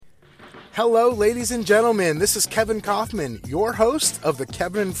Hello, ladies and gentlemen. This is Kevin Kaufman, your host of the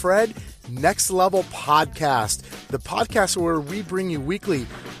Kevin and Fred Next Level Podcast, the podcast where we bring you weekly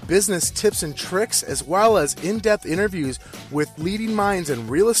business tips and tricks, as well as in-depth interviews with leading minds in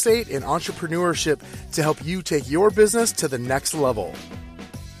real estate and entrepreneurship to help you take your business to the next level.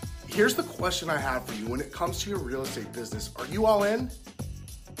 Here's the question I have for you when it comes to your real estate business. Are you all in?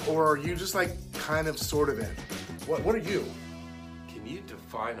 Or are you just like kind of sort of in? What are you? Can you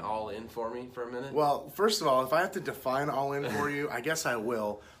define all in for me for a minute? Well, first of all, if I have to define all in for you, I guess I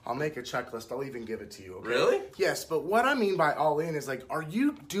will. I'll make a checklist. I'll even give it to you. Okay? Really? Yes, but what I mean by all in is like, are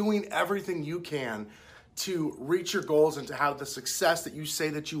you doing everything you can to reach your goals and to have the success that you say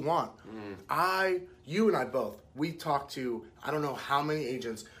that you want? You and I both, we talked to, I don't know how many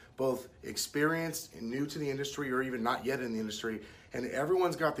agents, both experienced and new to the industry or even not yet in the industry, and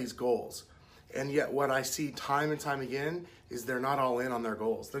everyone's got these goals. And yet what I see time and time again is they're not all in on their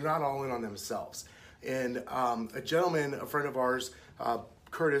goals. They're not all in on themselves. And a gentleman, a friend of ours,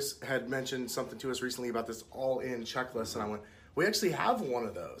 Curtis, had mentioned something to us recently about this all-in checklist. And I went, we actually have one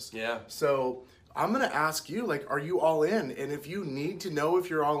of those. Yeah. So I'm going to ask you, like, are you all in? And if you need to know if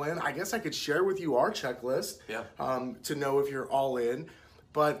you're all in, I guess I could share with you our checklist to know if you're all in.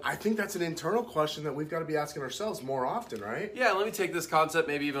 But I think that's an internal question that we've got to be asking ourselves more often, right? Yeah, let me take this concept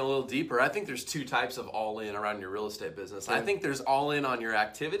maybe even a little deeper. I think there's two types of all-in around your real estate business. I think there's all-in on your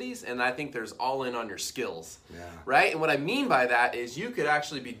activities, and I think there's all-in on your skills, right? And what I mean by that is you could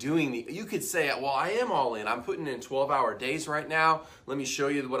actually be you could say, well, I am all-in. I'm putting in 12-hour days right now. Let me show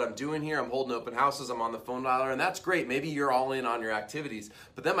you what I'm doing here. I'm holding open houses. I'm on the phone dialer, and that's great. Maybe you're all-in on your activities.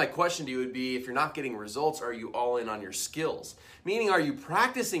 But then my question to you would be, if you're not getting results, are you all-in on your skills? Meaning, are you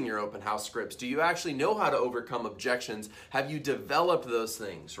practicing your open house scripts? Do you actually know how to overcome objections? Have you developed those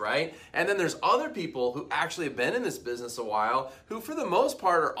things, right? And then there's other people who actually have been in this business a while who, for the most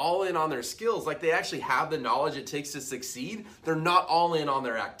part, are all in on their skills. Like they actually have the knowledge it takes to succeed. They're not all in on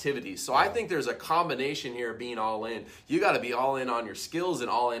their activities. So I think there's a combination here of being all in. You got to be all in on your skills and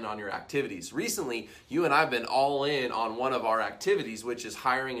all in on your activities. Recently, you and I have been all in on one of our activities, which is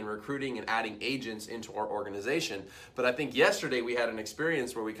hiring and recruiting and adding agents into our organization. But I think yesterday we had an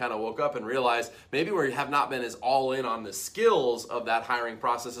experience where we kind of woke up and realized maybe we have not been as all in on the skills of that hiring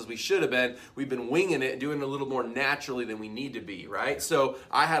process as we should have been. We've been winging it, doing it a little more naturally than we need to be, right? So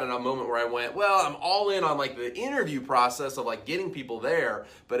I had a moment where I went, well, I'm all in on like the interview process of like getting people there,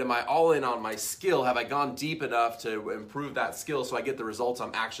 but am I all in on my skill? Have I gone deep enough to improve that skill so I get the results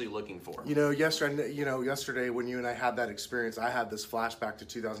I'm actually looking for? Yesterday when you and I had that experience, I had this flashback to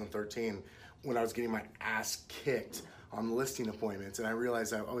 2013 when I was getting my ass kicked on listing appointments, and I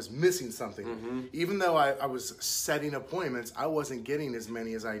realized I was missing something. Even though I was setting appointments, I wasn't getting as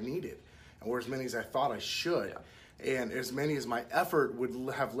many as I needed, or as many as I thought I should, and as many as my effort would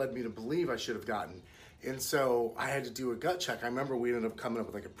have led me to believe I should have gotten. And so I had to do a gut check. I remember we ended up coming up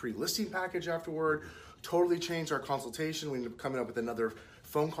with like a pre-listing package afterward, totally changed our consultation. We ended up coming up with another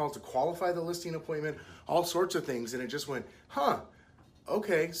phone call to qualify the listing appointment, all sorts of things, and it just went,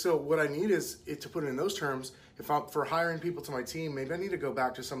 okay, so what I need is to put it in those terms. If I'm for hiring people to my team, maybe I need to go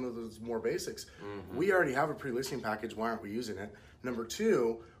back to some of those more basics. We already have a pre-listing package. Why aren't we using it? Number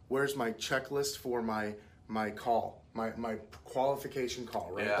two, where's my checklist for my call, my qualification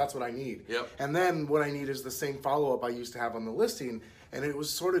call, right? That's what I need. And then what I need is the same follow-up I used to have on the listing. And it was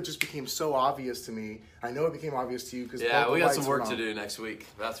sort of just became so obvious to me. I know it became obvious to you because we got some work to do next week.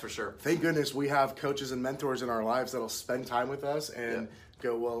 That's for sure. Thank goodness we have coaches and mentors in our lives that'll spend time with us and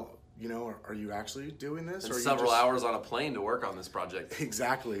go, well, are you actually doing this? And several hours on a plane to work on this project.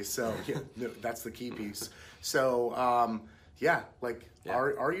 Exactly. So that's the key piece. So are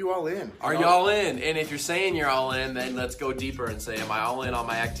you all in? Are you all in? And if you're saying you're all in, then let's go deeper and say, am I all in on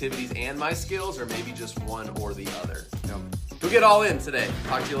my activities and my skills, or maybe just one or the other? Go get all in today.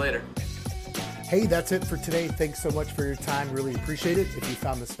 Talk to you later. Hey, that's it for today. Thanks so much for your time. Really appreciate it. If you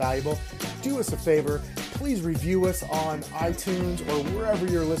found this valuable, do us a favor. Please review us on iTunes or wherever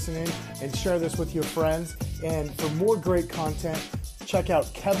you're listening and share this with your friends. And for more great content, check out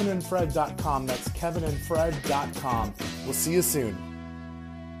kevinandfred.com. That's kevinandfred.com. We'll see you soon.